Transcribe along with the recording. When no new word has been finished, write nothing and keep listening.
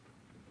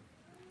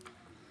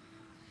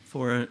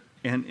For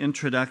an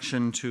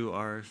introduction to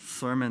our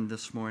sermon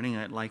this morning,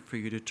 I'd like for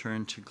you to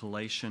turn to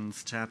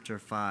Galatians chapter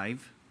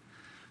 5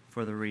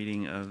 for the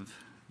reading of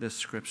this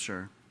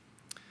scripture.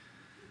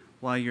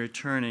 While you're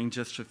turning,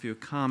 just a few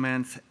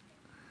comments.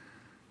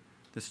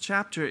 This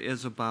chapter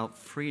is about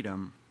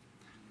freedom,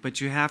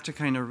 but you have to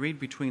kind of read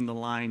between the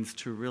lines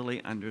to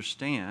really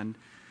understand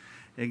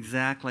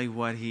exactly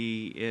what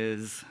he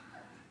is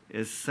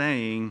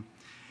saying.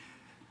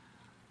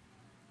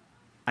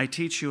 I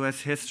teach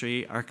U.S.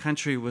 history. Our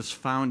country was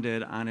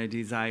founded on a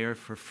desire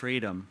for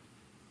freedom.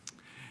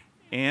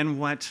 And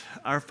what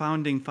our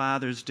founding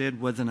fathers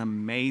did was an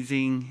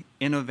amazing,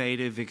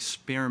 innovative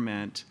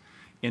experiment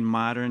in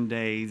modern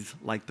days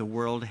like the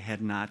world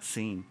had not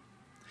seen.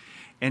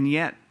 And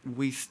yet,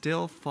 we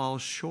still fall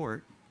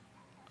short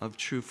of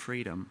true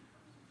freedom.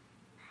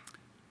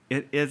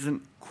 It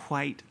isn't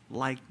quite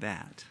like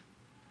that.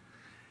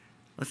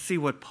 Let's see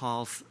what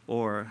Paul says.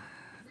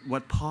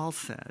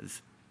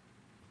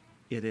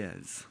 It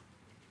is.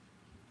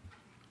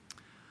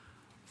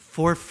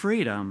 For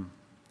freedom,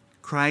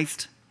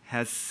 Christ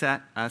has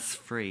set us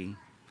free.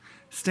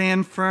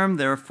 Stand firm,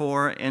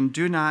 therefore, and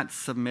do not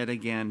submit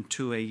again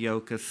to a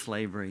yoke of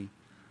slavery.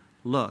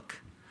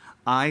 Look,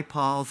 I,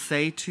 Paul,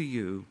 say to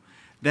you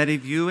that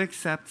if you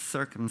accept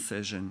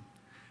circumcision,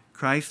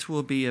 Christ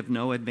will be of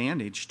no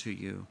advantage to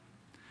you.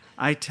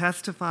 I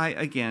testify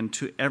again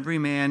to every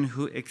man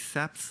who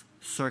accepts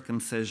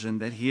circumcision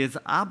that he is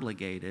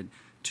obligated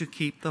to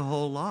keep the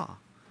whole law.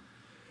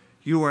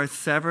 You are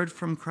severed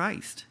from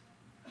Christ,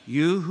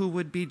 you who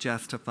would be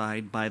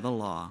justified by the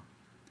law.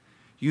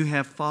 You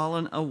have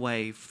fallen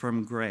away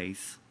from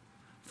grace,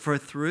 for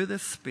through the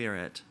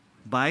Spirit,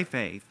 by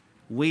faith,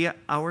 we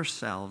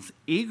ourselves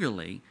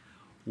eagerly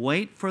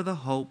wait for the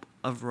hope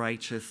of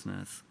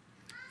righteousness.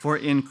 For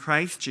in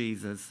Christ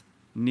Jesus,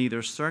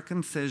 neither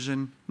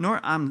circumcision nor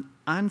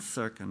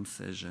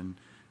uncircumcision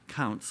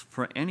counts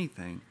for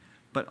anything,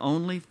 but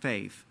only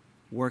faith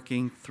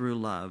working through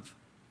love.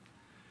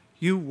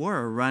 You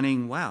were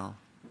running well.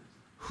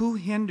 Who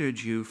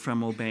hindered you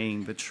from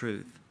obeying the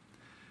truth?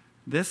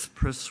 This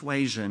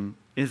persuasion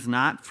is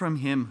not from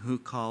him who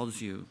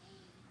calls you.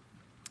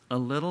 A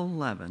little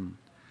leaven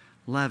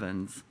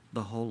leavens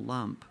the whole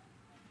lump.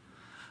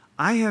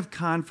 I have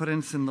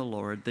confidence in the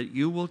Lord that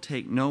you will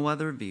take no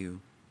other view,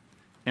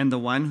 and the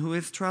one who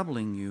is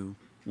troubling you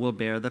will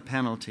bear the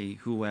penalty,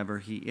 whoever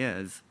he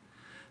is.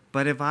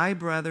 But if I,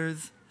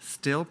 brothers,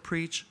 still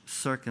preach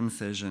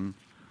circumcision,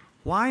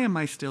 why am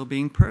I still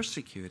being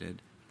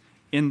persecuted?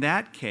 In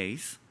that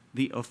case,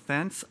 the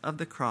offense of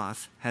the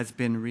cross has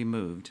been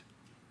removed.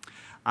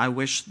 I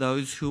wish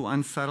those who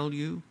unsettle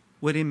you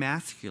would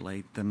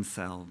emasculate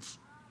themselves.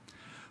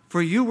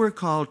 For you were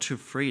called to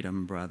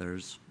freedom,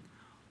 brothers.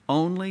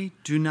 Only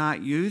do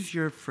not use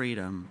your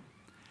freedom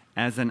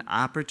as an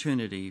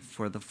opportunity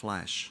for the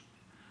flesh,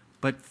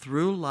 but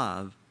through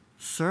love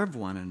serve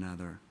one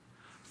another.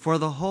 For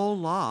the whole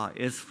law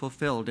is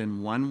fulfilled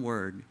in one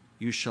word: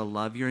 you shall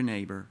love your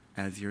neighbor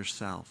as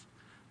yourself.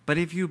 But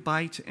if you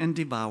bite and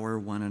devour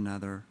one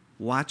another,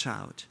 watch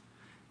out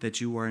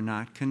that you are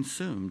not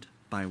consumed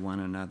by one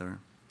another.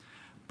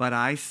 But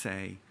I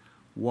say,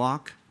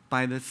 walk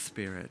by the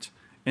Spirit,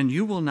 and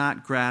you will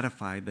not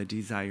gratify the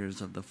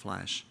desires of the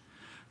flesh.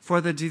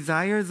 For the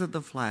desires of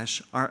the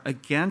flesh are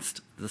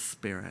against the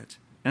Spirit,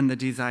 and the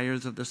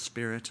desires of the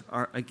Spirit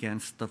are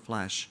against the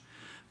flesh.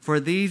 For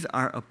these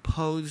are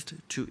opposed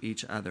to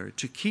each other,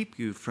 to keep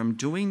you from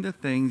doing the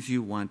things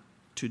you want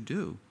to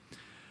do.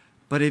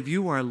 But if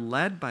you are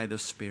led by the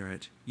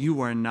Spirit,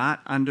 you are not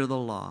under the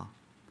law.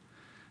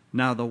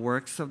 Now the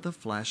works of the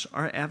flesh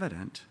are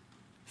evident: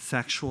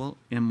 sexual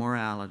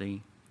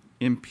immorality,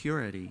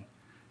 impurity,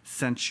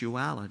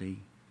 sensuality,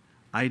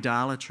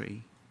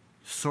 idolatry,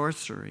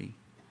 sorcery,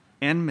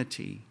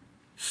 enmity,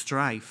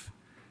 strife,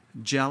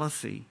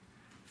 jealousy,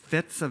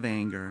 fits of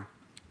anger,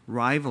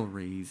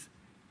 rivalries,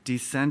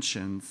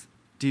 dissensions,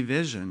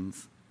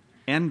 divisions,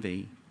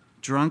 envy,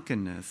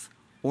 drunkenness,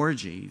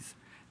 orgies,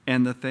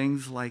 and the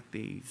things like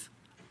these.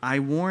 I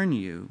warn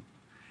you,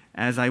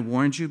 as I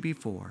warned you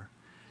before,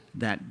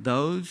 that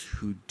those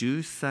who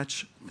do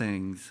such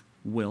things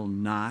will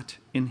not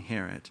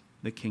inherit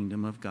the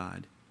kingdom of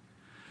God.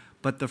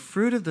 But the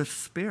fruit of the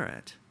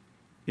Spirit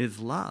is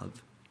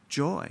love,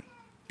 joy,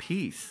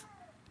 peace,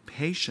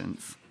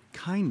 patience,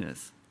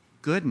 kindness,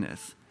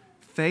 goodness,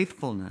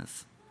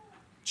 faithfulness,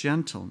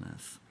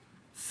 gentleness,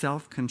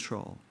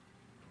 self-control.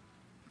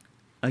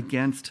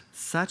 Against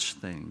such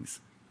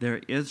things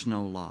there is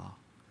no law.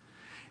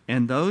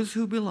 And those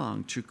who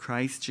belong to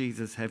Christ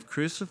Jesus have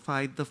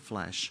crucified the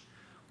flesh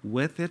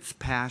with its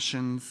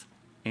passions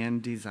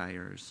and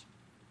desires.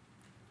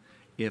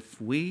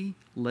 If we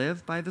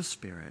live by the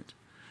Spirit,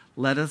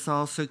 let us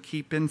also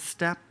keep in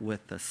step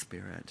with the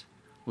Spirit.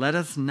 Let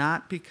us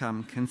not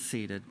become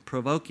conceited,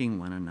 provoking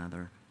one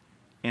another,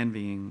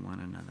 envying one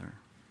another.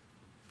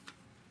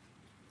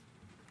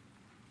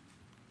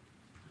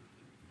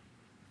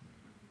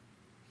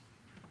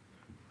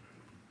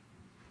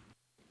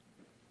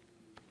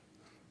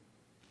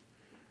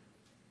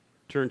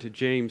 Turn to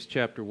James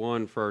chapter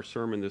 1 for our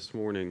sermon this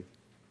morning.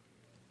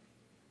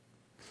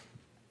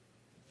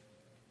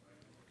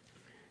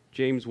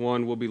 James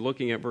 1, we'll be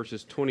looking at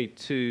verses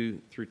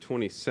 22 through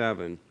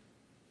 27.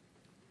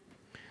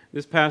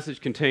 This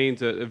passage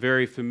contains a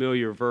very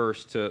familiar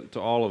verse to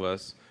all of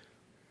us.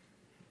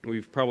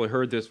 We've probably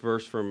heard this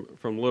verse from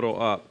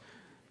little up.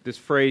 This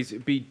phrase,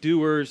 be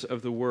doers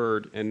of the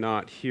word and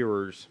not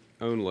hearers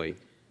only.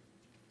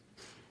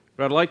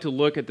 But I'd like to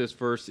look at this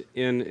verse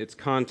in its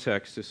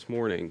context this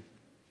morning.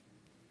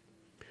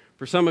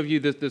 For some of you,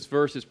 this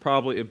verse is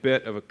probably a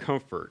bit of a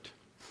comfort.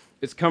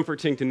 It's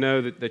comforting to know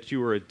that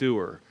you are a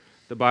doer.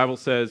 The Bible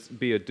says,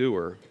 be a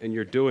doer, and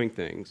you're doing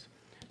things.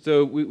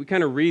 So we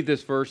kind of read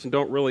this verse and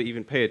don't really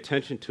even pay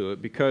attention to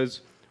it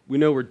because we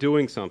know we're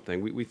doing something.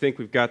 We think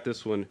we've got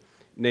this one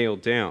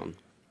nailed down.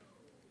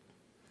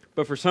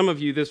 But for some of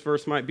you, this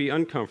verse might be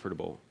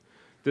uncomfortable.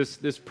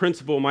 This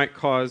principle might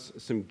cause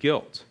some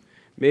guilt.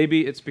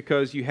 Maybe it's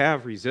because you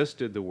have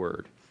resisted the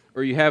word,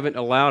 or you haven't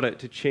allowed it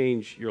to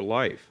change your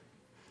life.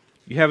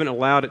 You haven't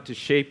allowed it to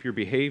shape your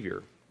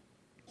behavior.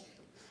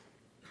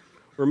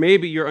 Or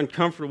maybe you're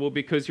uncomfortable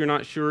because you're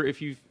not sure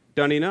if you've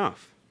done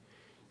enough.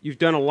 You've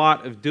done a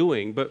lot of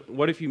doing, but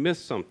what if you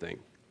missed something?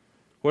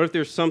 What if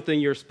there's something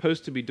you're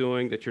supposed to be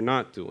doing that you're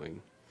not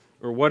doing?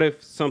 Or what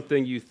if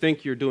something you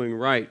think you're doing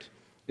right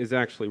is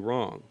actually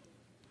wrong?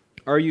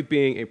 Are you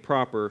being a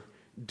proper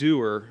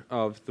doer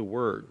of the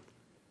word?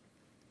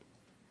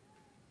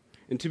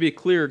 And to be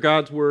clear,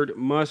 God's word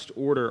must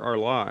order our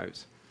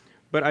lives.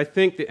 But I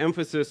think the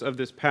emphasis of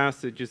this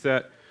passage is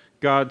that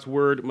God's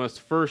word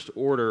must first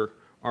order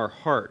our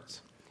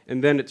hearts.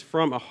 And then it's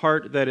from a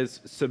heart that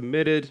is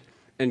submitted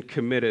and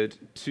committed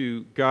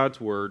to God's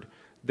word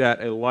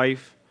that a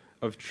life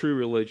of true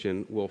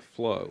religion will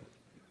flow.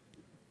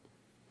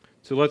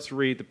 So let's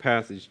read the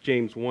passage,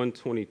 James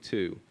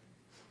 1:22.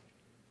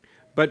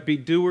 But be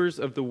doers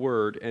of the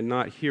word and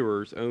not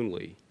hearers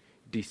only,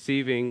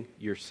 deceiving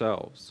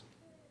yourselves.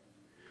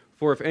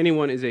 For if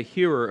anyone is a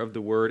hearer of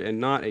the word and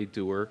not a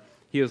doer,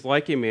 he is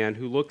like a man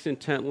who looks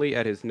intently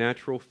at his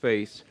natural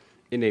face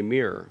in a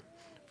mirror.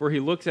 For he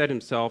looks at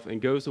himself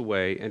and goes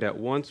away and at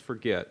once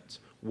forgets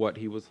what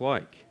he was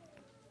like.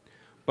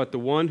 But the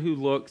one who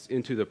looks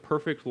into the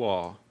perfect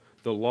law,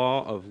 the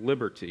law of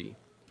liberty,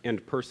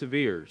 and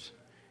perseveres,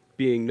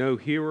 being no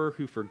hearer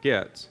who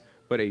forgets,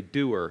 but a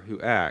doer who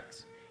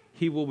acts,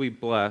 he will be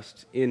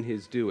blessed in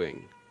his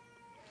doing.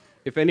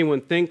 If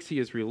anyone thinks he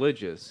is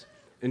religious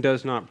and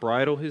does not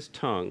bridle his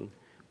tongue,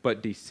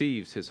 but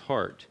deceives his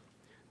heart,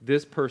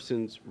 this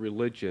person's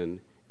religion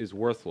is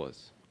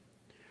worthless.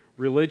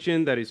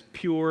 Religion that is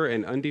pure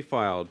and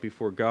undefiled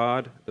before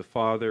God the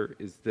Father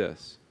is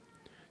this: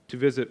 to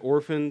visit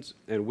orphans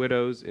and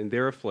widows in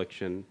their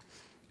affliction,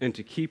 and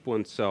to keep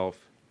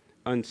oneself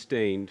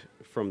unstained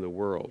from the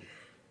world.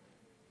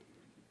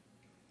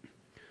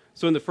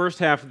 So in the first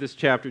half of this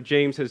chapter,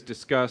 James has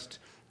discussed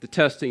the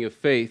testing of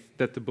faith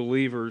that the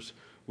believers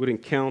would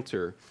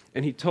encounter,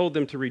 and he told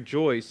them to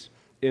rejoice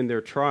in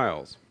their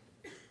trials.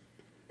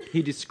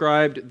 He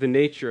described the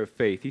nature of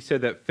faith. He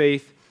said that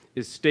faith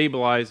is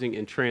stabilizing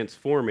and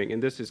transforming,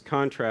 and this is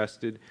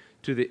contrasted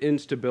to the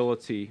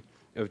instability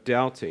of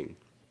doubting.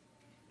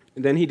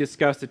 And then he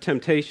discussed the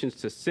temptations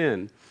to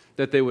sin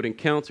that they would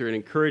encounter and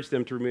encouraged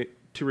them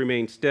to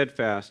remain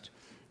steadfast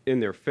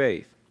in their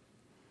faith.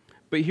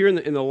 But here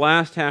in the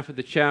last half of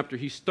the chapter,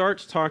 he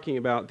starts talking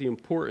about the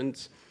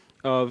importance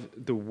of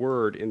the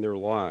word in their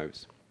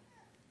lives.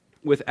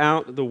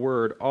 Without the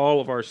word,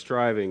 all of our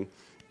striving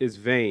is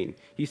vain.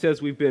 He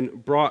says we've been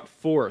brought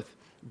forth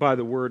by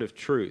the word of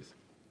truth.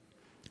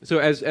 So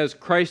as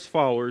Christ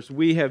followers,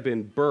 we have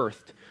been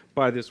birthed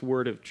by this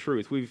word of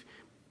truth.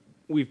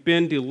 We've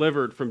been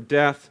delivered from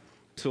death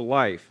to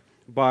life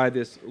by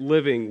this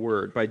living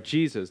word, by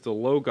Jesus, the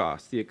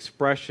Logos, the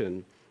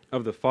expression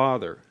of the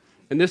Father.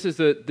 And this is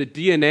the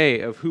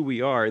DNA of who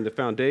we are and the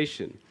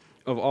foundation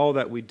of all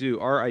that we do.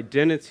 Our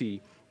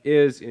identity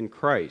is in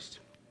Christ.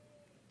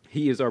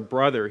 He is our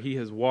brother. He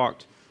has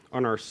walked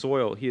on our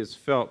soil. He has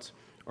felt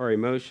our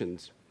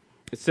emotions.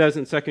 It says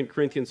in 2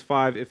 Corinthians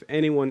 5, if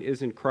anyone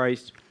is in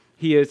Christ,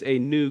 he is a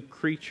new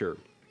creature.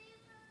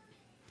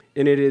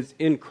 And it is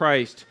in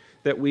Christ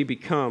that we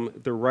become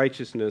the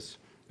righteousness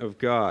of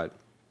God.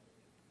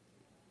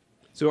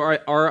 So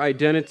our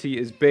identity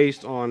is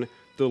based on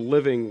the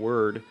living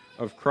word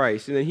of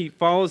Christ. And then he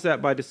follows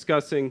that by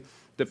discussing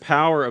the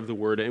power of the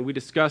word. And we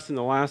discussed in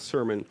the last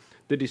sermon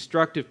the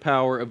destructive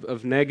power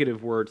of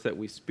negative words that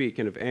we speak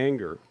and of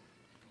anger.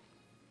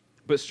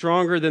 But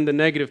stronger than the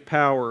negative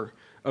power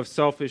of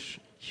selfish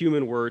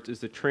human words is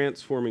the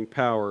transforming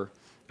power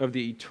of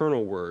the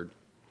eternal word.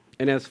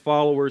 And as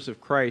followers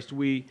of Christ,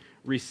 we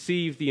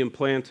receive the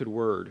implanted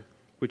word,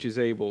 which is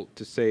able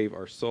to save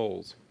our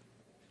souls.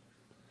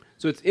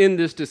 So it's in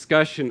this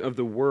discussion of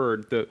the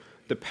word,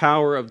 the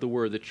power of the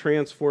word, the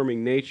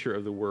transforming nature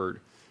of the word,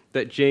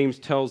 that James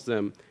tells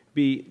them,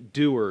 be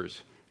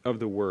doers of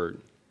the word.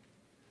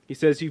 He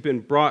says you've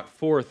been brought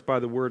forth by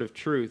the word of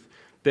truth,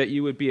 that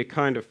you would be a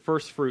kind of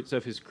first fruits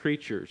of his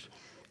creatures,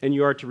 and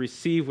you are to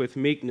receive with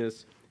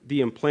meekness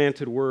the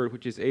implanted word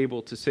which is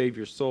able to save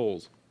your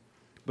souls.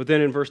 But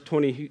then in verse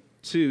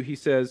 22, he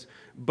says,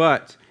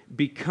 but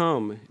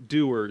become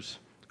doers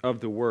of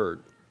the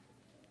word.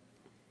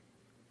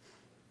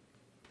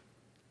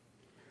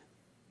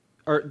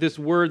 Or this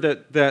word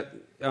that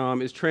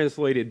is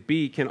translated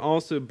be can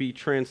also be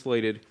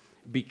translated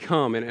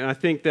become. And I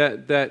think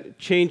that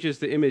changes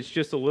the image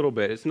just a little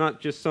bit. It's not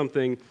just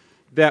something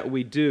that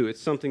we do,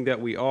 it's something that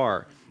we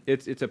are.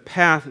 It's a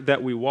path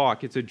that we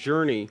walk. It's a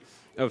journey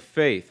of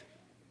faith.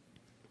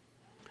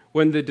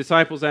 When the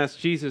disciples asked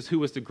Jesus who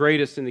was the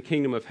greatest in the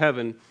kingdom of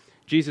heaven,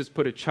 Jesus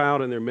put a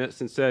child in their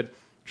midst and said,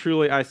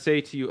 truly I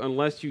say to you,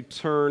 unless you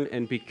turn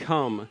and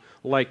become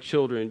like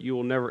children, you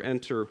will never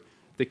enter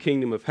the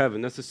kingdom of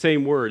heaven. That's the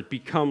same word,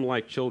 become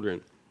like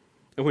children.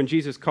 And when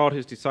Jesus called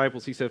his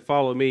disciples, he said,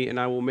 follow me and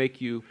I will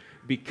make you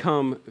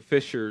become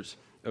fishers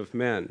of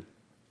men.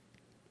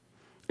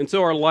 And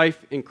so our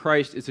life in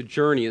Christ is a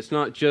journey. It's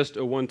not just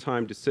a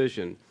one-time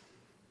decision.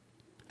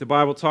 The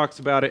Bible talks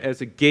about it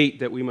as a gate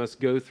that we must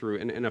go through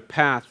and a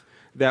path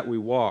that we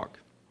walk.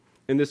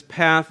 And this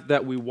path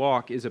that we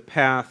walk is a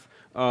path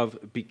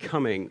of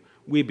becoming.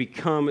 We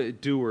become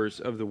doers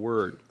of the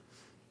word.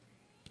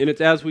 And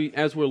it's as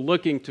we're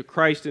looking to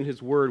Christ and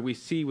his word, we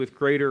see with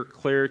greater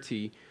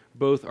clarity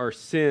both our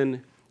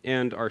sin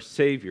and our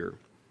Savior.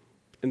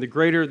 And the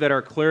greater that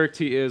our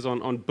clarity is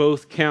on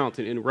both counts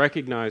and in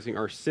recognizing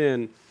our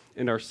sin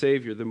and our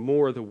Savior, the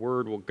more the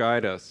word will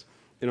guide us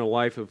in a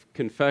life of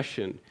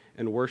confession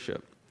and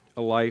worship,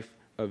 a life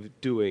of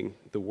doing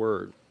the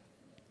word.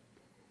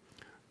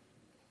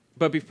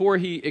 But before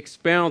he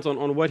expounds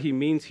on what he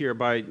means here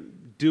by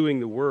doing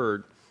the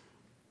word,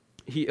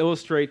 he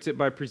illustrates it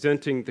by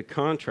presenting the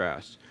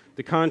contrast.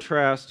 The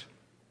contrast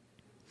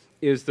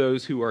is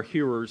those who are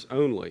hearers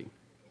only.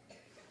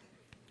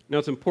 Now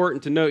it's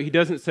important to note, he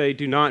doesn't say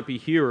do not be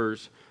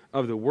hearers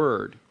of the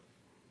word,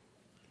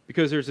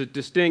 because there's a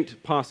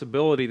distinct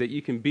possibility that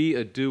you can be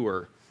a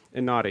doer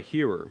and not a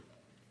hearer.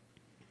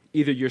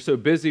 Either you're so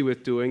busy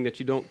with doing that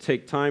you don't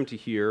take time to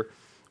hear,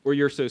 or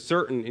you're so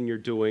certain in your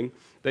doing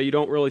that you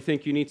don't really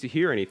think you need to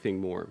hear anything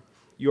more.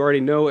 You already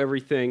know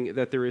everything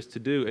that there is to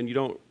do, and you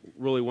don't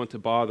really want to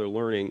bother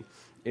learning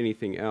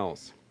anything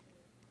else.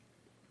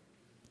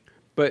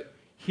 But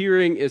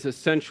hearing is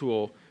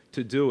essential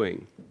to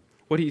doing.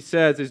 What he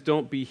says is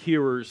don't be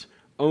hearers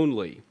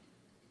only.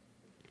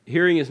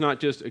 Hearing is not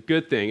just a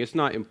good thing. It's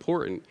not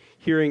important.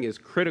 Hearing is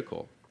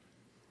critical.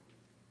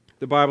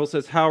 The Bible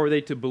says, how are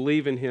they to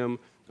believe in him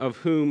of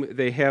whom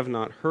they have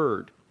not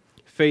heard?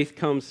 Faith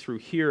comes through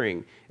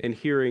hearing, and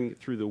hearing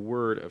through the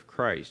word of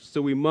Christ.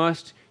 So we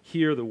must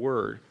hear the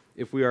word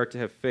if we are to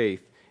have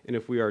faith and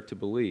if we are to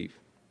believe.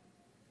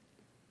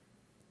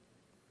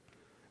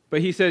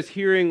 But he says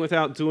hearing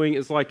without doing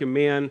is like a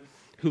man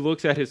who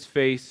looks at his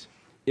face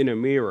in a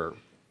mirror.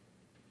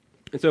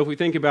 And so if we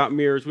think about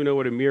mirrors, we know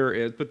what a mirror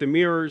is. But the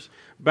mirrors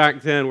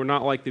back then were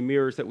not like the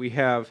mirrors that we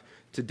have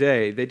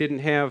today. They didn't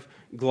have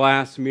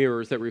glass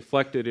mirrors that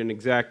reflected an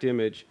exact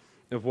image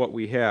of what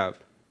we have.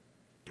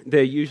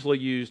 They usually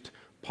used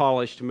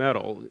polished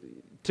metal,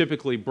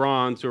 typically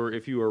bronze, or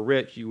if you were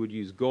rich, you would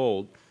use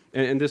gold.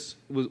 And this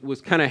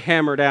was kind of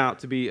hammered out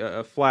to be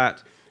as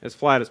flat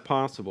as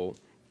possible.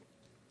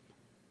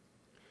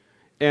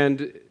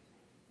 And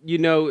you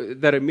know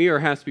that a mirror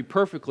has to be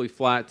perfectly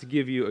flat to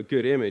give you a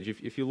good image.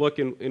 If you look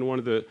in one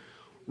of the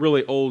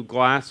really old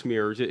glass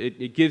mirrors,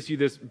 it gives you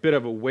this bit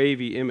of a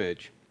wavy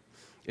image.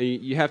 And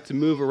you have to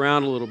move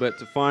around a little bit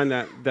to find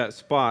that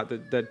spot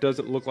that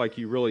doesn't look like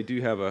you really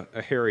do have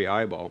a hairy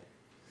eyeball.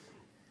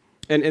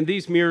 And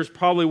these mirrors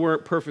probably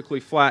weren't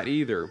perfectly flat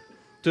either.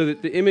 So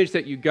the image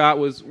that you got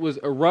was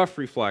a rough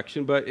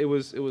reflection, but it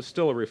was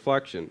still a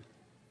reflection.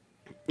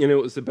 And it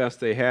was the best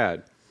they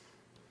had.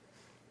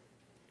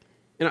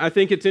 And I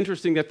think it's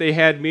interesting that they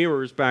had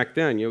mirrors back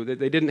then. You know,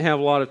 they didn't have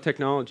a lot of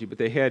technology, but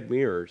they had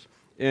mirrors.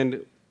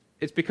 And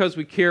it's because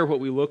we care what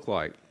we look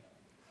like.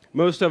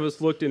 Most of us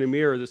looked in a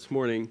mirror this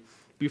morning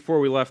before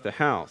we left the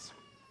house.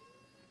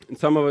 And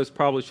some of us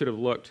probably should have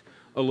looked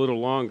a little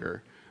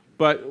longer.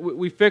 But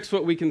we fix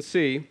what we can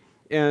see,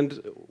 and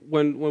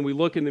when we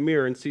look in the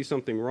mirror and see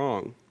something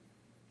wrong.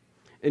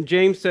 And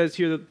James says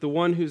here that the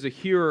one who's a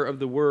hearer of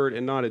the word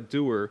and not a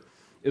doer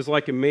is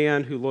like a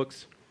man who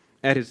looks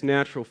at his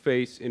natural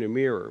face in a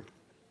mirror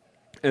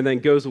and then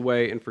goes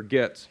away and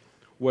forgets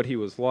what he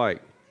was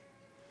like.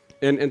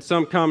 And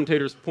some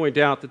commentators point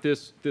out that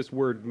this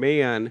word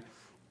man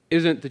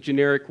isn't the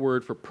generic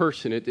word for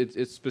person.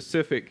 It's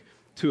specific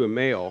to a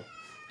male.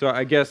 So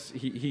I guess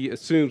he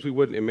assumes we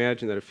wouldn't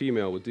imagine that a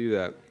female would do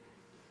that.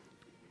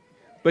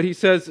 But he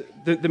says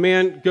that the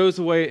man goes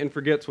away and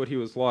forgets what he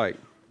was like.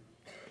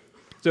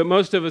 So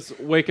most of us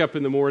wake up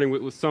in the morning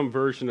with some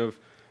version of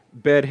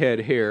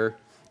bedhead hair,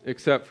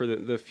 except for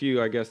the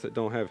few, I guess, that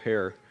don't have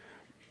hair.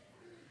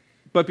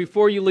 But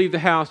before you leave the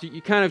house,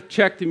 you kind of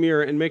check the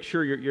mirror and make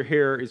sure your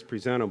hair is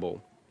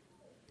presentable.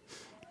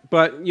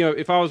 But, you know,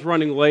 if I was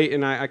running late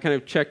and I kind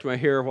of checked my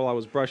hair while I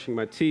was brushing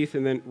my teeth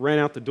and then ran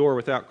out the door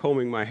without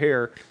combing my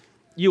hair,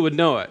 you would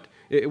know it.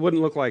 It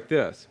wouldn't look like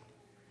this.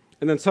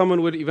 And then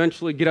someone would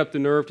eventually get up the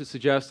nerve to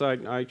suggest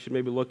I should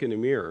maybe look in the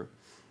mirror.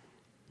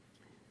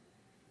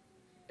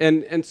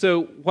 And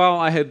so while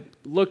I had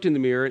looked in the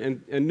mirror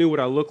and knew what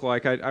I looked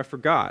like, I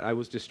forgot. I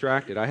was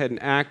distracted. I hadn't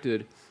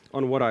acted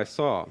on what I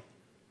saw.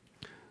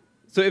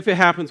 So if it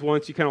happens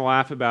once, you kind of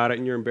laugh about it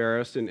and you're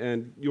embarrassed,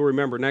 and you'll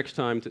remember next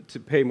time to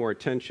pay more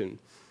attention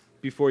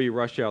before you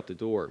rush out the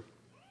door.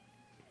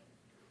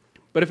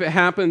 But if it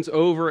happens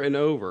over and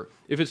over,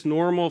 if it's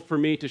normal for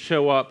me to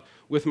show up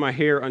with my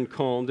hair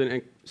uncombed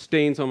and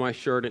stains on my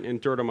shirt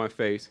and dirt on my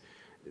face,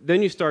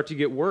 then you start to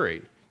get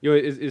worried.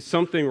 Is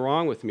something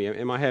wrong with me?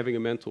 Am I having a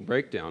mental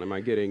breakdown? Am I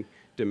getting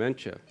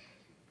dementia?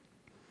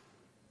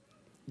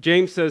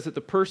 James says that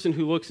the person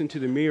who looks into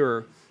the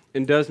mirror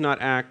and does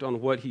not act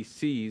on what he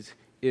sees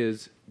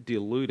is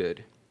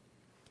deluded.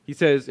 He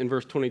says in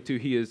verse 22,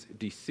 he is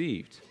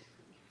deceived.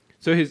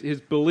 So his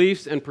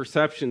beliefs and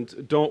perceptions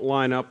don't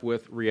line up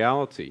with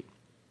reality.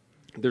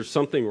 There's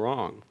something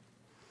wrong.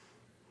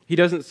 He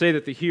doesn't say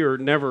that the hearer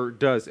never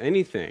does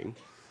anything,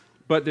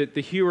 but that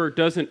the hearer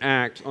doesn't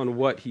act on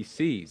what he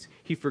sees.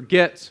 He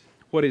forgets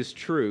what is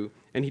true,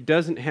 and he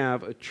doesn't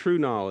have a true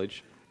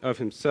knowledge of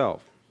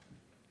himself.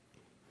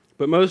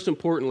 But most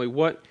importantly,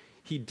 what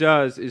he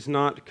does is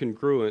not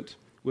congruent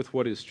with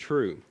what is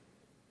true.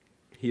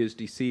 He is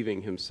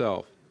deceiving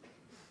himself.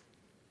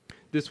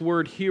 This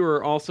word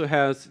hearer also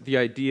has the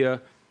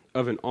idea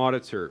of an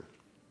auditor.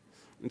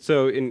 And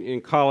so in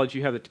college,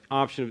 you have the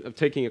option of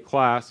taking a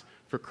class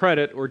for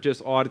credit or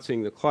just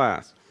auditing the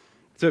class.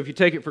 So if you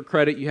take it for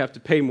credit, you have to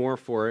pay more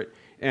for it,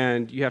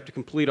 and you have to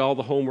complete all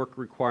the homework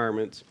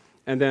requirements,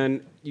 and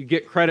then you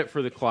get credit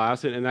for the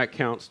class, and that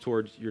counts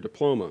towards your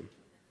diploma.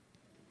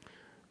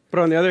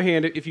 But on the other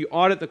hand, if you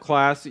audit the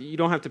class, you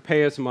don't have to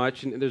pay as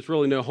much, and there's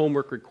really no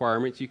homework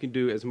requirements. You can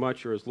do as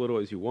much or as little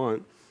as you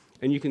want,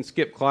 and you can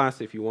skip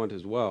class if you want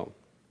as well.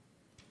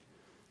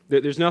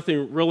 There's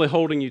nothing really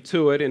holding you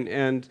to it,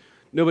 and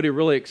nobody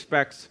really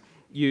expects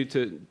you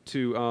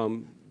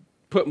to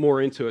put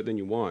more into it than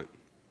you want.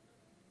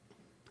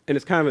 And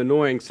it's kind of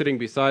annoying sitting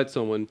beside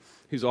someone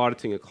who's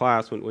auditing a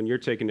class when you're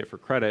taking it for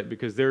credit,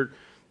 because they're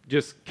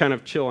just kind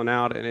of chilling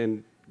out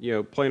and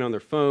playing on their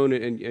phone,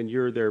 and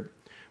you're there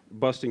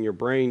busting your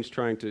brains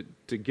trying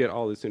to get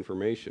all this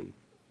information.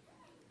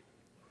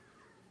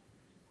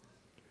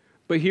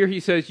 But here he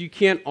says you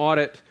can't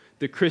audit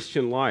the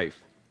Christian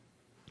life.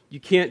 You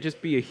can't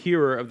just be a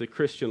hearer of the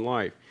Christian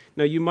life.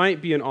 Now, you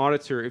might be an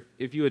auditor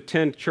if you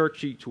attend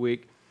church each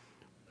week,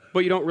 but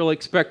you don't really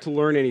expect to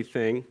learn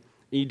anything,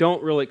 and you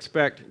don't really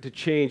expect to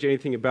change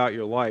anything about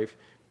your life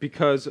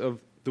because of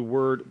the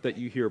word that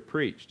you hear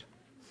preached.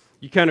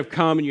 You kind of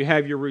come and you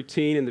have your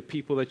routine and the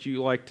people that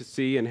you like to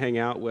see and hang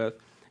out with,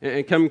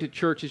 and coming to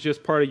church is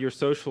just part of your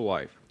social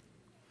life.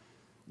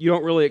 You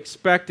don't really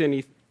expect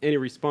any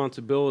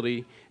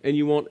responsibility, and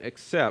you won't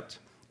accept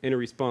any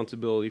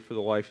responsibility for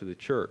the life of the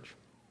church.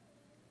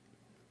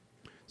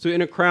 So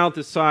in a crowd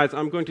this size,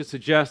 I'm going to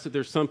suggest that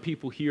there's some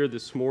people here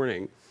this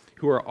morning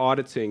who are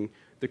auditing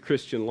the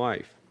Christian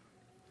life.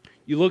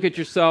 You look at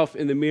yourself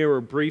in the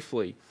mirror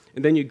briefly,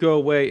 and then you go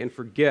away and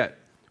forget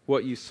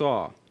what you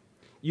saw.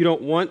 You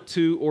don't want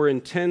to or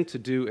intend to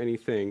do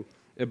anything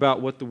about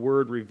what the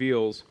Word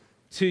reveals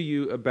to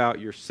you about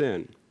your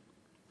sin.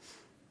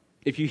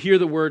 If you hear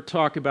the Word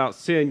talk about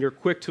sin, you're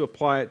quick to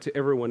apply it to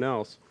everyone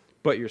else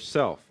but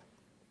yourself.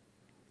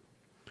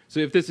 So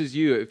if this is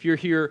you, if you're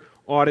here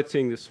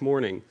auditing this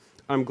morning,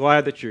 I'm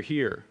glad that you're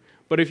here.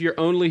 But if you're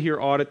only here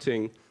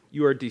auditing,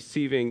 you are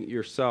deceiving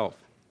yourself.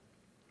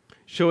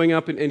 Showing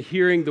up and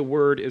hearing the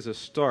Word is a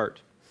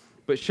start,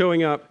 but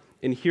showing up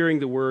and hearing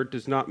the Word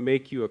does not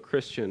make you a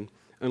Christian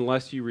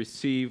unless you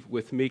receive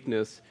with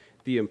meekness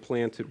the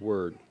implanted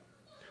Word.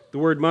 The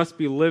Word must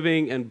be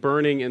living and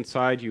burning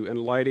inside you and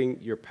lighting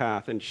your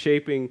path and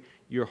shaping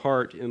your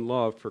heart in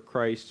love for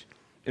Christ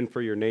and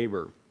for your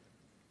neighbor.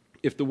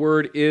 If the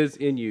Word is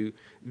in you,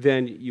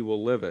 then you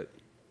will live it.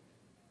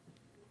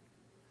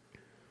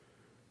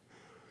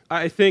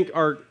 I think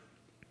our,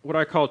 what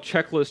I call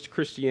checklist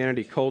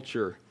Christianity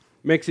culture,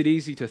 makes it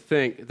easy to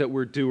think that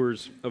we're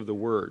doers of the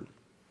Word.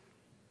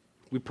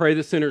 We pray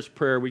the sinner's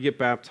prayer, we get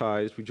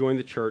baptized, we join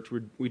the church,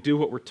 we do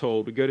what we're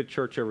told, we go to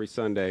church every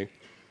Sunday.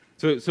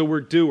 So we're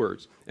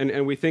doers,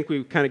 and we think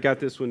we've kind of got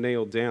this one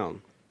nailed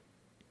down.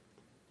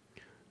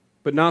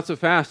 But not so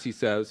fast, he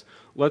says.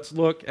 Let's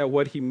look at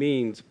what he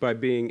means by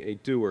being a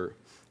doer.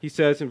 He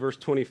says in verse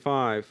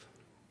 25,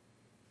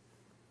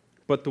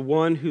 "But the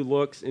one who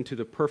looks into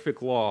the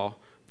perfect law,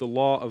 the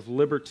law of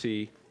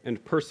liberty,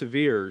 and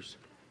perseveres,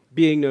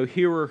 being no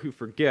hearer who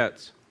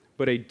forgets,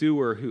 but a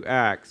doer who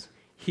acts,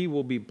 he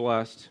will be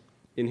blessed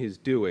in his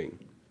doing."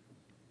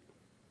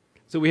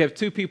 So we have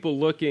two people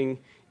looking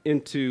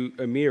into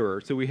a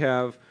mirror. So we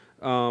have,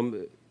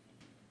 in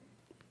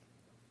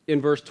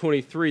verse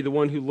 23, the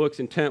one who looks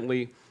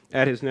intently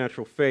at his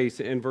natural face.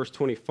 In verse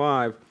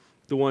 25,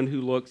 the one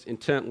who looks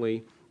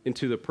intently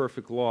into the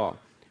perfect law.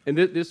 And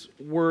this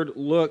word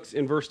looks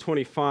in verse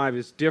 25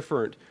 is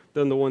different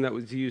than the one that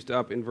was used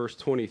up in verse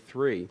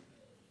 23.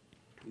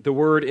 The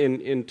word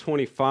in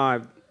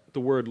 25,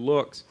 the word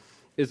looks,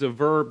 is a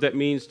verb that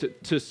means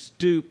to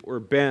stoop or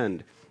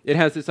bend. It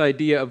has this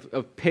idea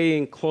of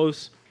paying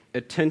close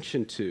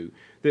attention to,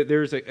 that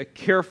there's a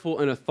careful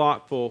and a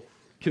thoughtful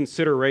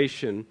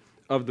consideration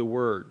of the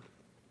word.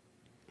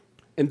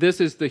 And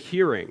this is the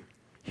hearing.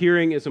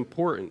 Hearing is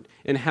important,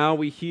 and how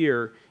we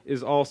hear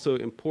is also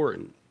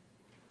important.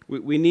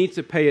 We need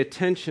to pay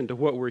attention to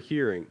what we're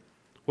hearing.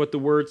 What the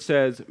word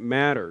says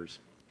matters.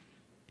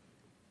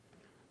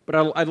 But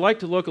I'd like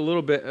to look a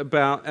little bit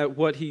at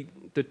what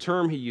the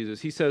term he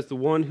uses. He says, the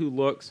one who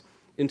looks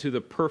into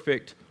the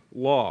perfect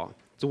law.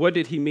 So what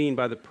did he mean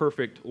by the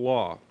perfect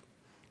law?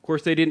 Of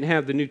course, they didn't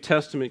have the New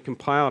Testament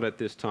compiled at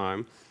this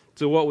time,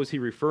 so what was he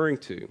referring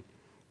to?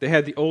 They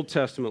had the Old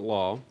Testament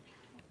law,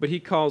 but he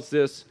calls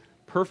this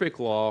perfect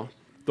law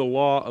the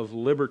law of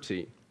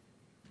liberty.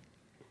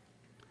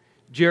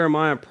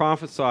 Jeremiah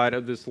prophesied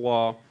of this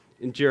law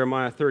in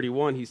Jeremiah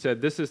 31. He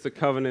said, "This is the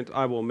covenant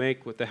I will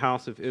make with the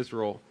house of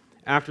Israel.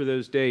 After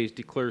those days,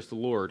 declares the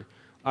Lord,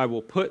 I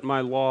will put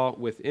my law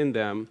within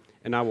them,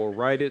 and I will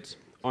write it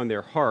on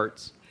their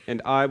hearts,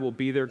 and I will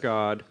be their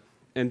God,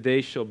 and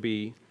they shall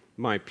be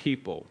my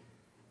people."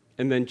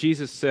 And then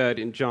Jesus said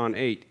in John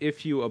 8,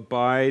 "If you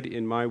abide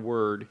in my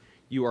word,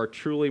 you are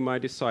truly my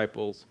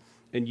disciples,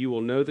 and you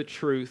will know the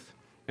truth,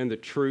 and the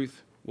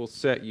truth will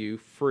set you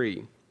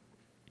free."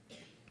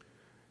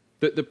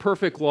 The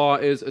perfect law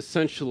is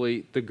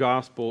essentially the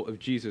gospel of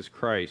Jesus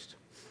Christ.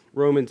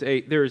 Romans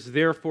 8, "There is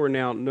therefore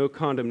now no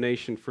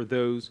condemnation for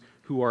those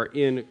who are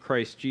in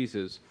Christ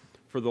Jesus,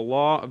 for the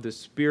law of the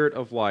Spirit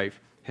of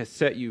life has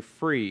set you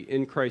free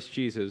in Christ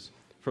Jesus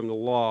from the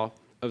law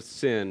of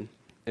sin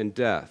and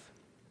death."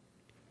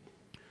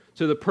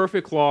 So the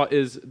perfect law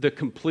is the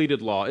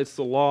completed law. It's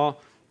the law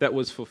that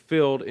was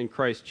fulfilled in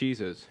Christ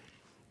Jesus.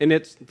 And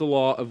it's the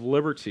law of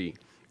liberty.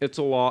 It's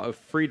a law of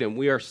freedom.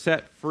 We are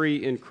set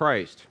free in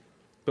Christ.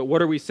 But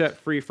what are we set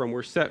free from?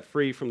 We're set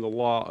free from the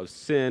law of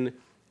sin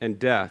and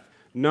death,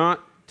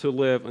 not to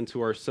live unto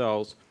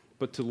ourselves,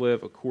 but to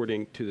live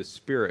according to the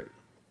Spirit.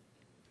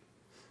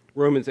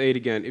 Romans 8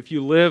 again, "If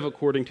you live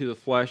according to the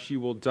flesh, you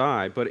will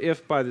die. But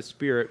if by the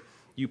Spirit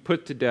you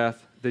put to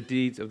death the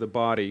deeds of the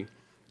body,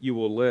 you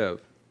will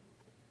live."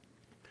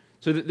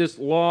 So that this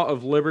law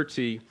of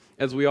liberty,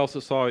 as we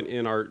also saw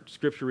in our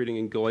scripture reading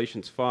in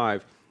Galatians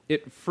 5,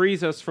 it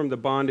frees us from the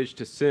bondage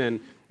to sin.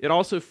 It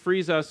also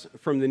frees us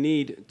from the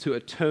need to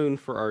atone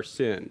for our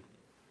sin.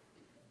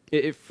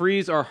 It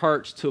frees our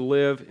hearts to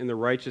live in the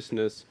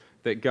righteousness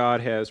that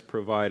God has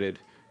provided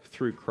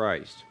through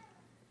Christ.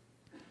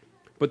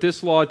 But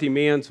this law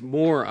demands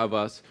more of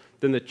us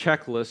than the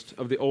checklist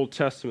of the Old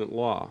Testament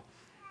law.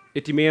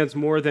 It demands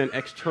more than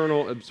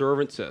external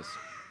observances,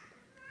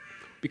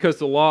 because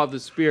the law of the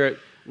Spirit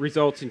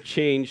results in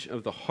change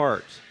of the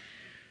heart.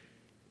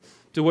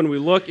 So when we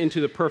look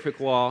into the perfect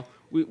law,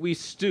 we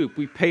stoop,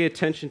 we pay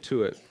attention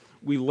to it,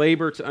 we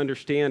labor to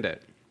understand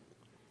it,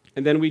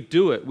 and then we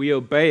do it, we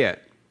obey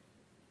it.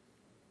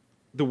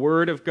 The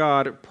Word of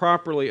God,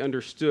 properly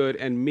understood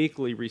and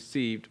meekly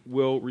received,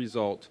 will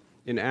result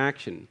in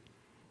action.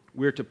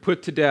 We're to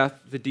put to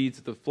death the deeds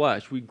of the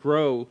flesh. We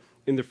grow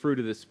in the fruit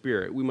of the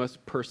Spirit. We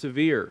must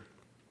persevere.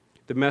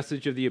 The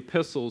message of the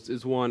epistles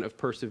is one of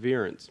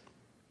perseverance.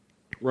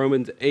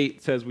 Romans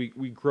 8 says we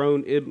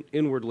groan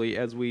inwardly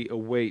as we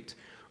await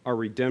our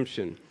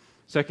redemption.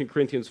 2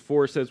 Corinthians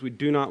 4 says we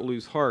do not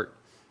lose heart.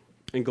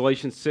 And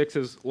Galatians 6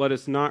 says, "Let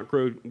us not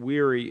grow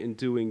weary in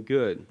doing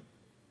good."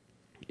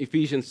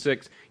 Ephesians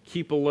 6,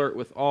 "Keep alert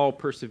with all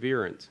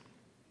perseverance."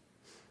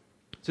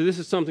 So this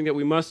is something that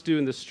we must do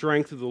in the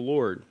strength of the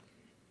Lord.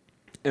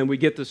 And we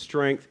get the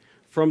strength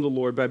from the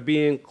Lord by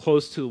being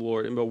close to the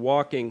Lord and by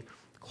walking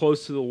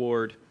close to the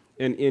Lord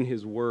and in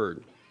His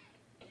Word.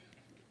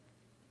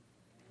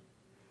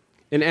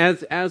 And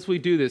as we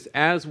do this,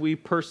 as we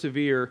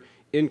persevere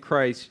in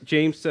Christ,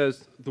 James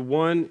says the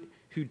one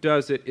who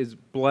does it is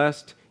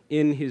blessed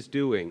in his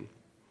doing.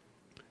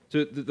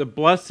 So the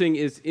blessing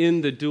is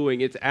in the doing.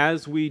 It's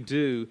as we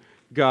do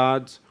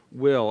God's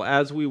will,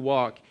 as we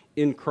walk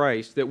in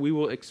Christ, that we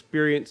will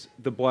experience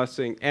the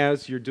blessing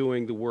as you're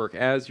doing the work,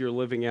 as you're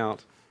living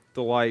out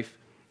the life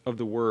of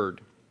the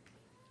Word.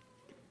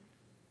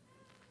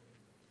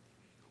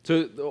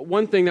 So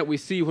one thing that we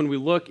see when we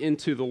look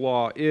into the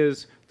law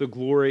is the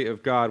glory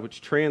of God,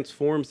 which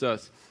transforms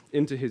us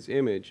into His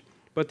image.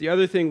 But the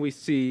other thing we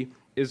see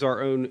is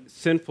our own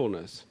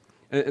sinfulness.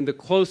 And the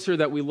closer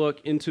that we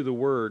look into the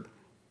Word,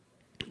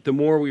 the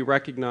more we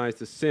recognize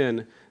the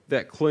sin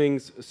that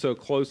clings so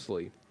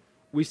closely.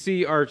 We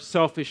see our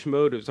selfish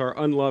motives, our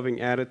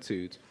unloving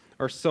attitudes,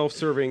 our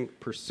self-serving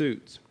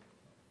pursuits.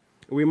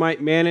 We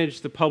might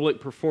manage the public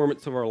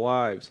performance of our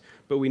lives,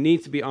 but we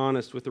need to be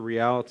honest with the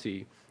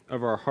reality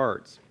of our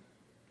hearts.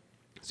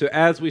 So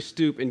as we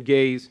stoop and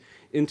gaze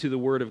into the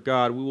Word of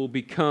God, we will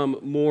become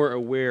more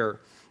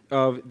aware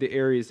of the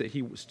areas that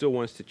He still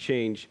wants to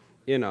change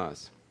in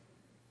us.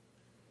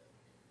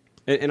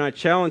 And I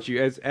challenge you,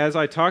 as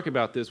I talk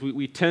about this,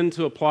 we tend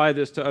to apply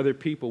this to other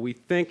people. We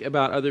think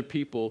about other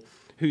people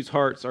whose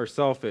hearts are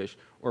selfish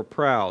or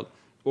proud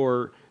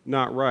or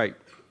not right.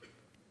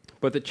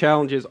 But the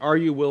challenge is, are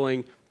you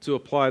willing to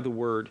apply the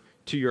word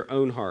to your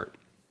own heart.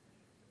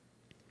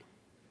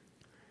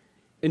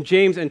 And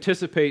James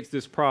anticipates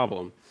this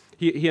problem.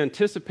 He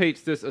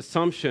anticipates this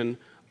assumption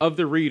of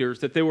the readers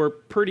that they were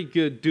pretty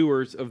good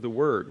doers of the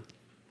word,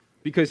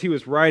 because he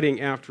was writing,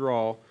 after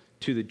all,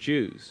 to the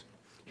Jews.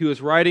 He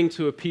was writing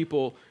to a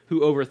people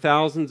who over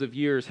thousands of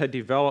years had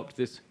developed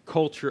this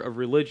culture of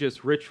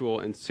religious ritual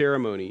and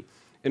ceremony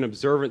and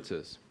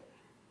observances.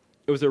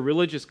 It was a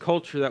religious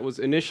culture that was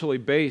initially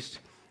based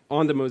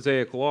on the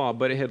Mosaic law,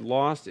 but it had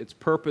lost its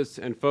purpose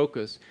and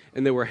focus,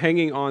 and they were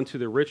hanging on to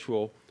the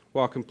ritual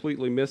while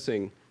completely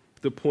missing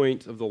the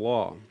point of the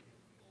law.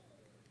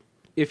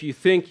 If you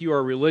think you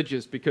are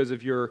religious because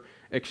of your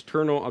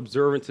external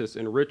observances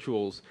and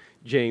rituals,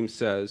 James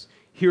says,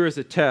 here is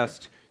a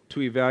test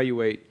to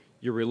evaluate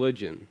your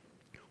religion.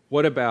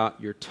 What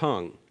about your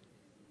tongue?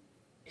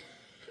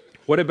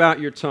 What about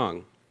your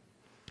tongue?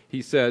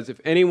 He says, if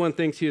anyone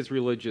thinks he is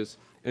religious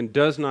and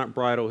does not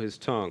bridle his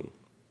tongue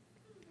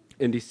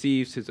and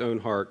deceives his own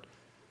heart,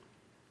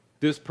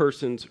 this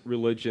person's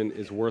religion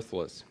is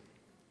worthless.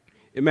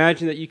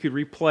 Imagine that you could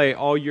replay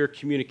all your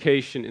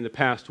communication in the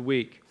past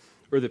week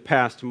or the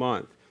past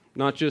month,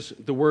 not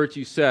just the words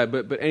you said,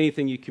 but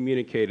anything you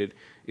communicated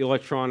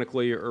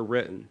electronically or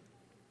written.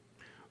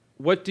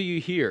 What do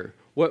you hear?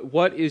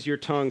 What is your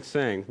tongue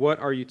saying? What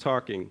are you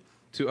talking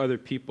to other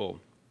people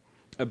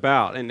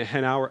about? And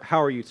how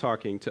are you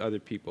talking to other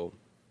people?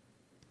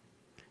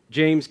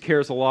 James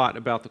cares a lot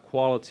about the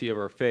quality of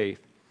our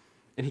faith,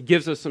 and he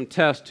gives us some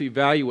tests to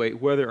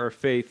evaluate whether our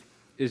faith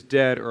is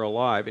dead or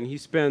alive. And he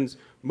spends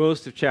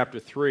most of chapter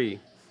 3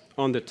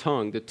 on the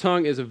tongue. The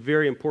tongue is a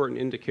very important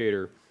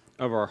indicator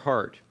of our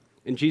heart.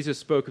 And Jesus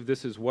spoke of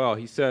this as well.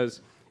 He says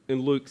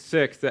in Luke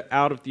 6 that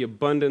out of the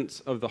abundance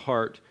of the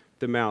heart,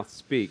 the mouth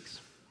speaks.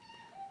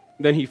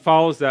 Then he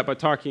follows that by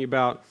talking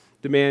about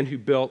the man who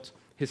built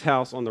his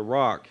house on the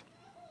rock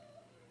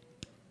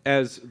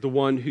as the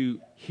one who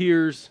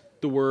hears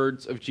the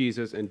words of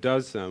Jesus and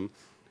does them,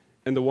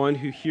 and the one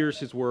who hears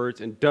his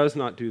words and does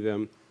not do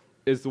them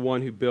is the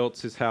one who built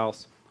his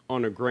house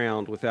on a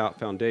ground without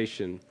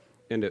foundation,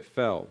 and it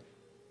fell.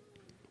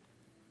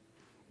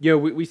 You know,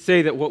 we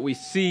say that what we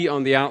see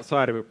on the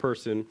outside of a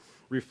person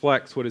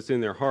reflects what is in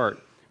their heart,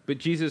 but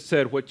Jesus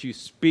said what you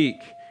speak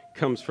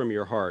comes from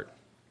your heart.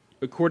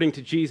 According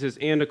to Jesus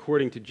and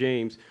according to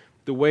James,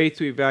 the way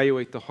to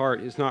evaluate the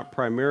heart is not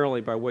primarily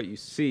by what you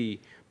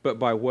see, but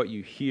by what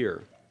you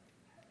hear.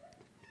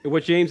 And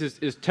what James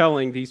is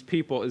telling these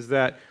people is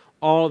that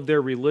all of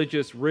their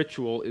religious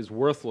ritual is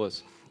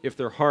worthless if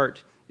their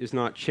heart is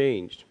not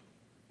changed.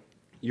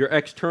 Your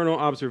external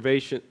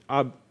observations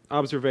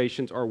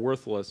are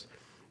worthless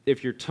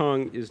if your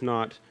tongue is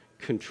not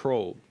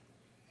controlled.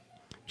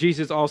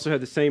 Jesus also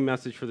had the same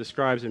message for the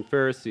scribes and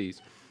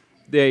Pharisees.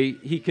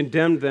 He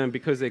condemned them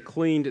because they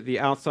cleaned the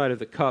outside of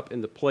the cup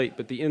and the plate,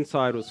 but the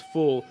inside was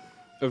full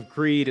of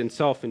greed and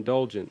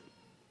self-indulgence.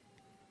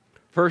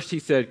 First, he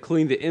said,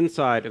 clean the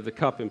inside of the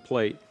cup and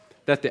plate,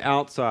 that the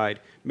outside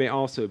may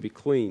also be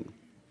clean.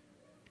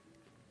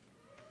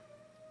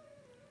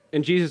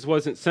 And Jesus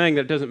wasn't saying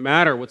that it doesn't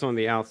matter what's on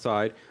the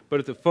outside, but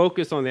if the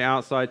focus on the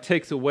outside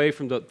takes away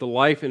from the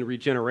life and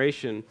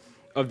regeneration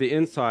of the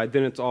inside,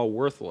 then it's all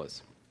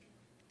worthless.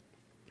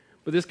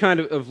 But this kind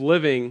of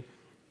living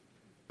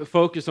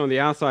focus on the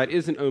outside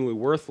isn't only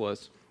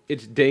worthless,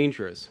 it's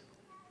dangerous.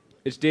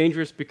 It's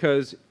dangerous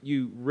because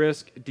you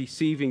risk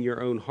deceiving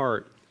your own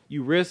heart.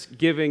 You risk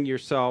giving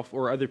yourself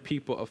or other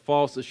people a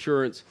false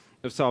assurance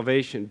of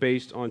salvation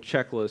based on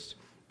checklist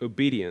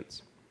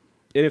obedience.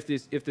 And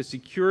if the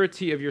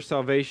security of your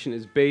salvation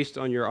is based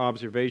on your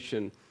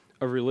observation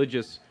of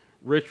religious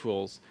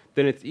rituals,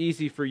 then it's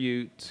easy for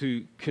you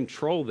to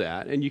control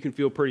that, and you can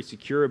feel pretty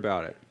secure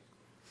about it.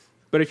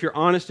 But if you're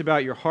honest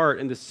about your heart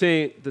and the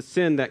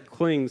sin that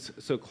clings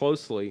so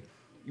closely,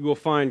 you will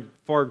find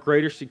far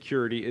greater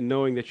security in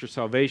knowing that your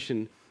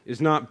salvation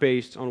is not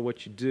based on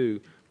what you do,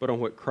 but on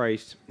what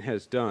Christ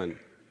has done.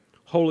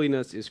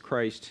 Holiness is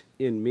Christ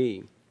in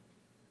me.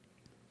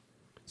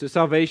 So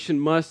salvation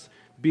must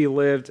be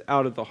lived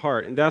out of the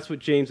heart, and that's what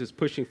James is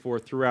pushing for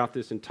throughout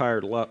this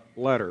entire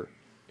letter.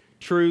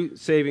 True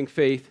saving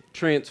faith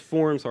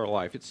transforms our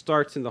life. It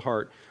starts in the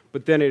heart,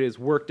 but then it is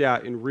worked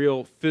out in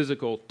real,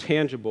 physical,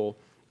 tangible,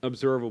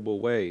 observable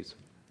ways.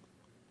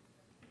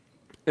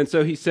 And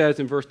so he says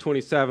in verse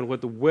 27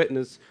 what the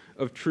witness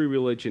of true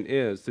religion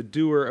is. The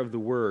doer of the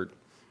word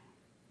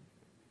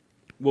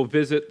will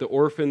visit the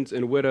orphans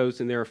and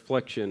widows in their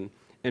affliction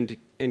and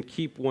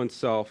keep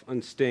oneself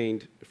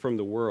unstained from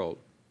the world.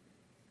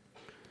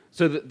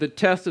 So the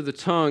test of the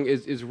tongue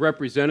is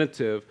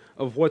representative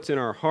of what's in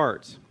our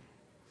hearts.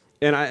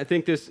 And I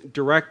think this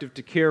directive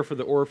to care for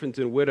the orphans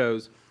and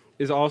widows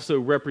is also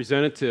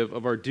representative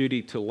of our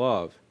duty to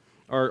love.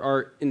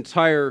 Our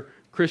entire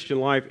Christian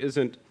life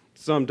isn't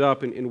summed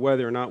up in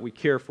whether or not we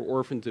care for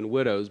orphans and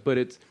widows, but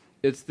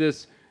it's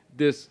this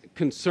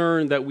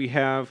concern that we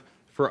have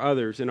for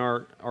others and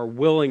our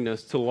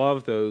willingness to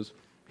love those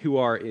who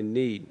are in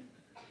need.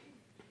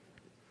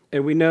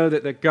 And we know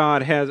that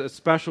God has a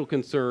special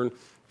concern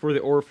for the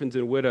orphans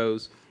and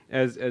widows,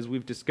 as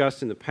we've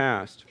discussed in the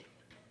past.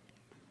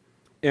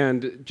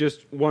 And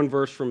just one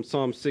verse from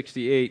Psalm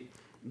 68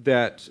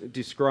 that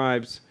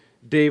describes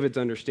David's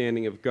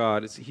understanding of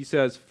God. He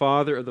says,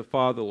 "Father of the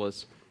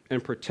fatherless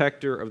and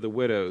protector of the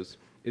widows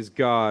is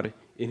God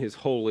in his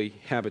holy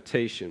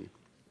habitation."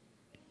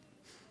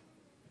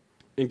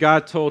 And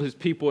God told his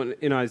people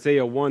in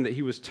Isaiah 1 that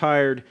he was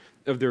tired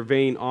of their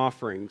vain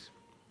offerings.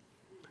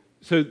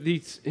 So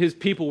his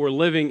people were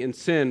living in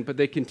sin, but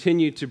they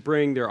continued to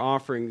bring their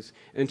offerings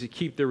and to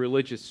keep their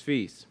religious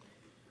feasts.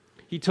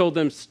 He told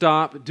them,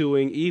 stop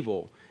doing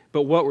evil.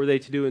 But what were they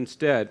to do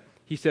instead?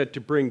 He said,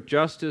 to bring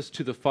justice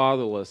to the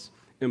fatherless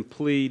and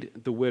plead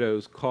the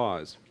widow's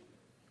cause.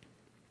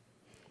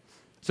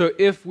 So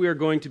if we are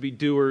going to be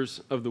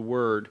doers of the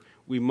word,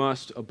 we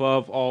must,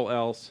 above all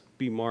else,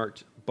 be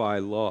marked by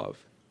love.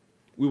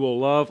 We will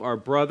love our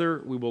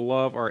brother, we will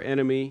love our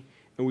enemy,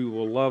 and we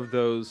will love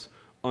those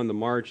on the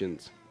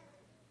margins.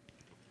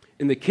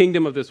 In the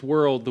kingdom of this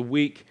world, the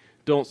weak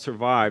don't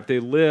survive. They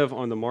live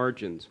on the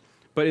margins.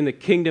 But in the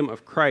kingdom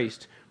of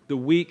Christ, the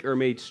weak are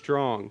made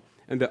strong,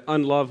 and the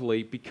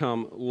unlovely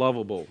become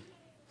lovable.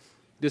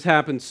 This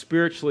happens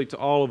spiritually to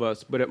all of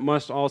us, but it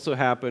must also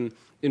happen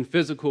in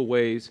physical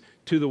ways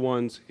to the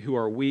ones who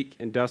are weak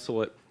and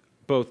desolate,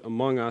 both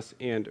among us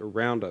and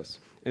around us.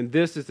 And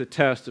this is the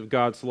test of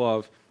God's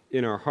love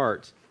in our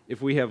hearts,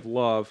 if we have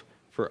love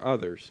for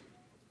others.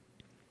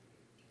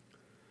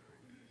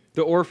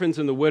 The orphans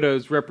and the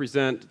widows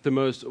represent the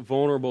most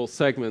vulnerable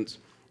segments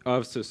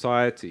of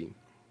society.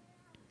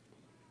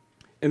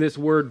 And this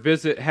word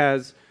visit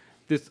has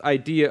this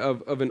idea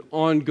of an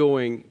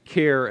ongoing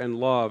care and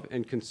love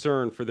and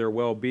concern for their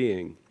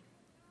well-being.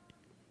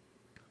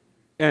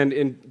 And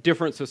in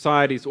different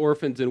societies,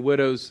 orphans and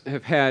widows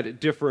have had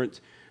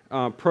different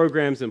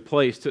programs in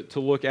place to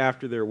look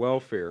after their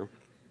welfare.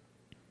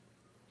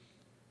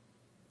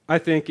 I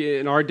think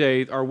in our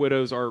day, our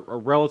widows are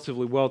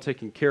relatively well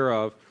taken care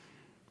of.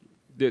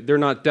 They're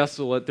not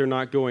desolate, they're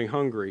not going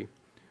hungry.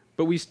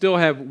 But we still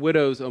have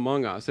widows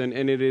among us, and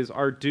it is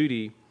our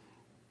duty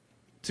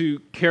to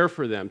care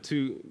for them,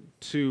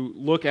 to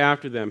look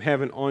after them,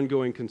 have an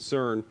ongoing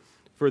concern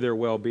for their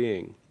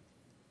well-being.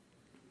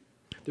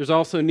 There's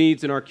also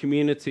needs in our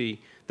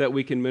community that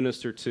we can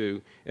minister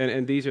to,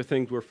 and these are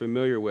things we're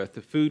familiar with: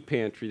 the food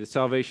pantry, the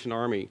Salvation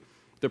Army,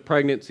 the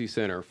pregnancy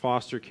center,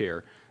 foster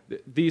care.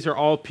 These are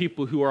all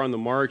people who are on the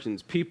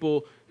margins,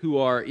 people who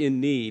are in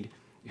need,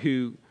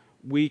 who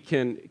we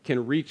can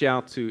reach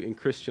out to in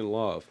Christian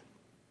love.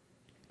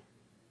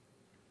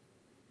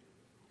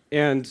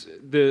 And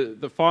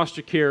the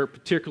foster care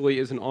particularly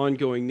is an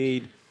ongoing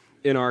need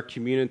in our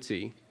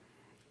community.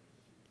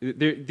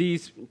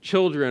 These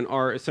children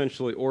are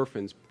essentially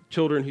orphans,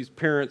 children whose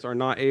parents are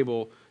not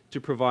able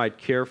to provide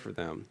care for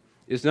them.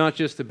 It's not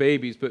just the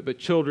babies, but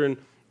children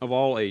of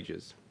all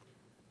ages.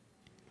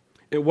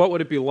 And what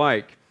would it be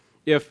like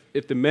if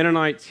the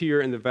Mennonites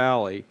here in the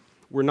valley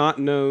were not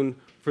known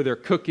for their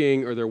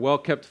cooking or their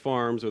well-kept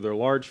farms or their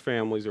large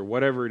families or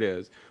whatever it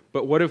is,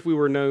 but what if we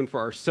were known for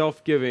our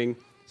self-giving,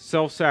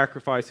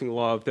 self-sacrificing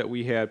love that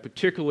we had,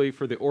 particularly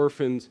for the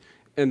orphans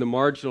and the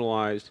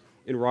marginalized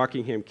in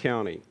Rockingham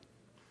County?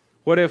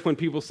 What if when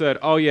people said,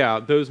 oh yeah,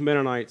 those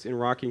Mennonites in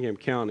Rockingham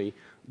County,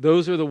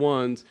 those are the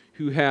ones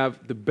who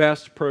have the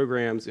best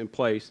programs in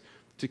place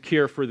to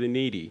care for the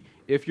needy.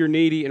 If you're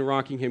needy in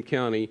Rockingham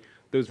County,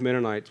 those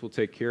Mennonites will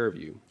take care of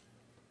you.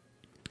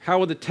 How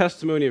would the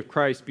testimony of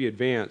Christ be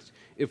advanced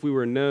if we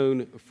were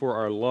known for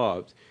our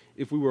love,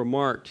 if we were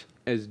marked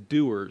as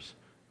doers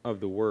of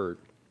the word?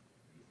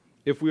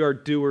 If we are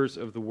doers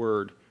of the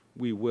word,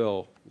 we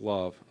will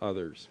love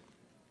others.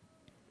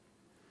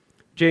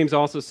 James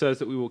also says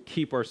that we will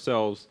keep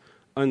ourselves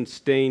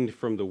unstained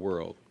from the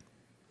world.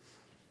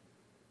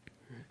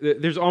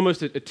 There's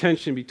almost a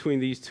tension between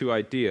these two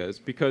ideas,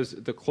 because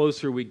the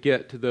closer we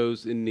get to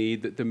those in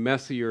need, the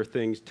messier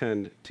things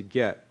tend to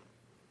get.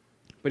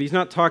 But he's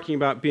not talking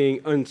about being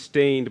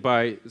unstained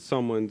by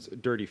someone's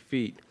dirty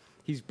feet.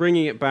 He's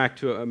bringing it back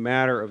to a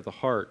matter of the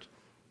heart.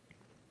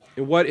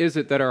 And what is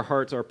it that our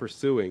hearts are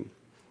pursuing?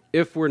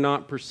 If we're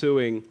not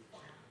pursuing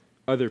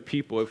other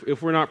people,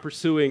 if we're not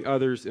pursuing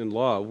others in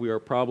love, we are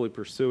probably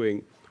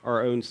pursuing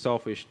our own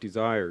selfish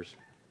desires.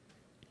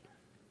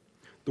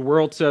 The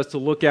world says to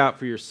look out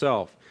for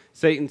yourself.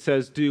 Satan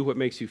says do what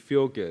makes you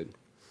feel good.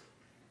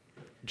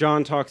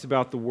 John talks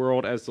about the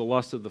world as the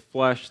lust of the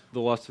flesh,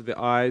 the lust of the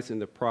eyes,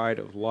 and the pride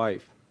of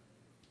life.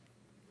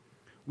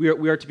 We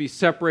are to be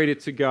separated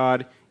to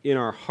God in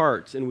our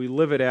hearts, and we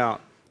live it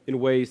out in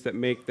ways that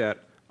make that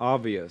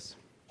obvious.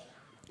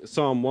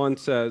 Psalm 1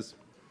 says,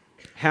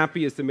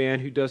 "Happy is the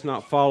man who does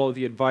not follow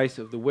the advice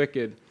of the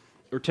wicked,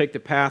 or take the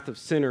path of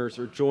sinners,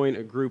 or join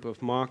a group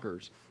of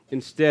mockers.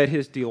 Instead,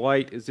 his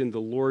delight is in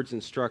the Lord's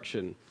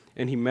instruction,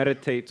 and he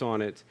meditates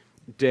on it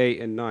day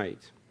and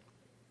night."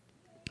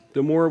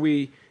 The more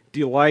we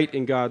delight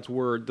in God's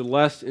word, the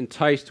less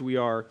enticed we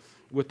are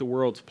with the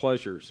world's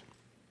pleasures.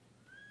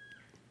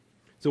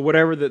 So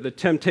whatever the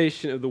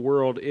temptation of the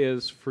world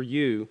is for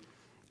you,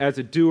 as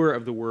a doer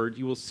of the word,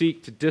 you will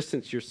seek to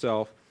distance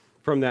yourself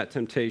from that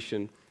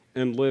temptation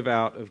and live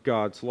out of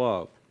God's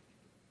love.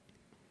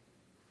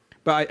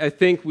 But I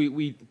think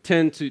we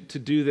tend to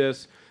do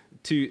this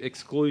to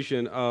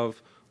exclusion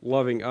of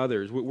loving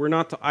others. We're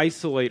not to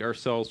isolate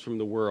ourselves from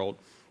the world,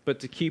 but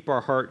to keep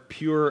our heart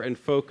pure and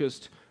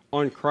focused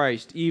on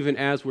Christ, even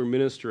as we're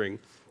ministering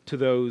to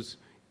those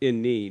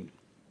in need.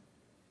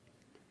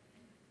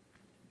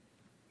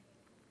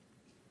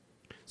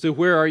 So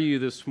where are you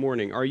this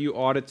morning? Are you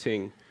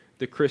auditing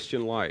the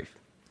Christian life?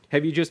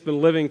 Have you just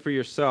been living for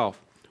yourself,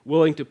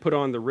 willing to put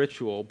on the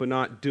ritual, but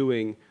not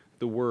doing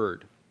the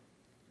word?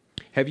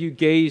 Have you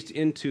gazed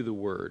into the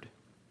word?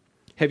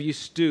 Have you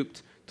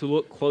stooped to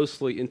look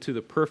closely into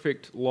the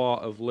perfect law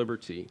of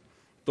liberty,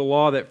 the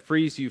law that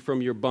frees you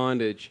from your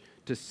bondage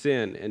to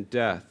sin and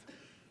death?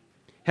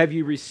 Have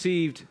you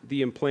received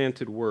the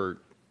implanted word?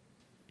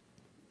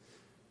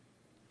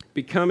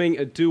 Becoming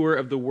a doer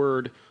of the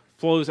word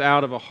flows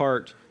out of a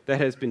heart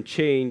that has been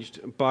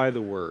changed by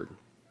the word.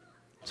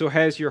 So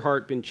has your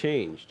heart been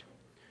changed?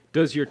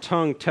 Does your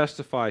tongue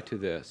testify to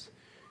this?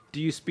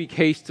 Do you speak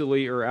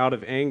hastily or out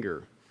of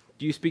anger?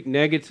 Do you speak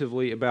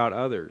negatively about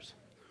others?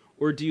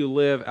 Or do you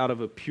live out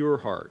of a pure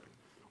heart,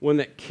 one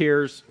that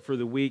cares for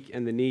the weak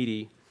and the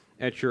needy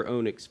at your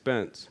own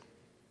expense?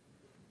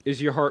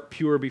 Is your heart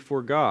pure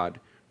before God,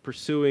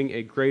 pursuing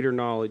a greater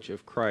knowledge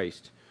of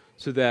Christ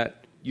so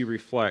that you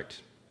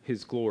reflect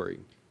his glory?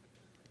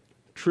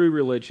 True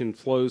religion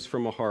flows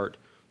from a heart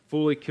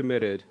fully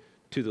committed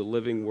to the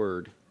living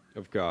word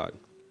of God.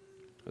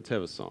 Let's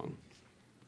have a song.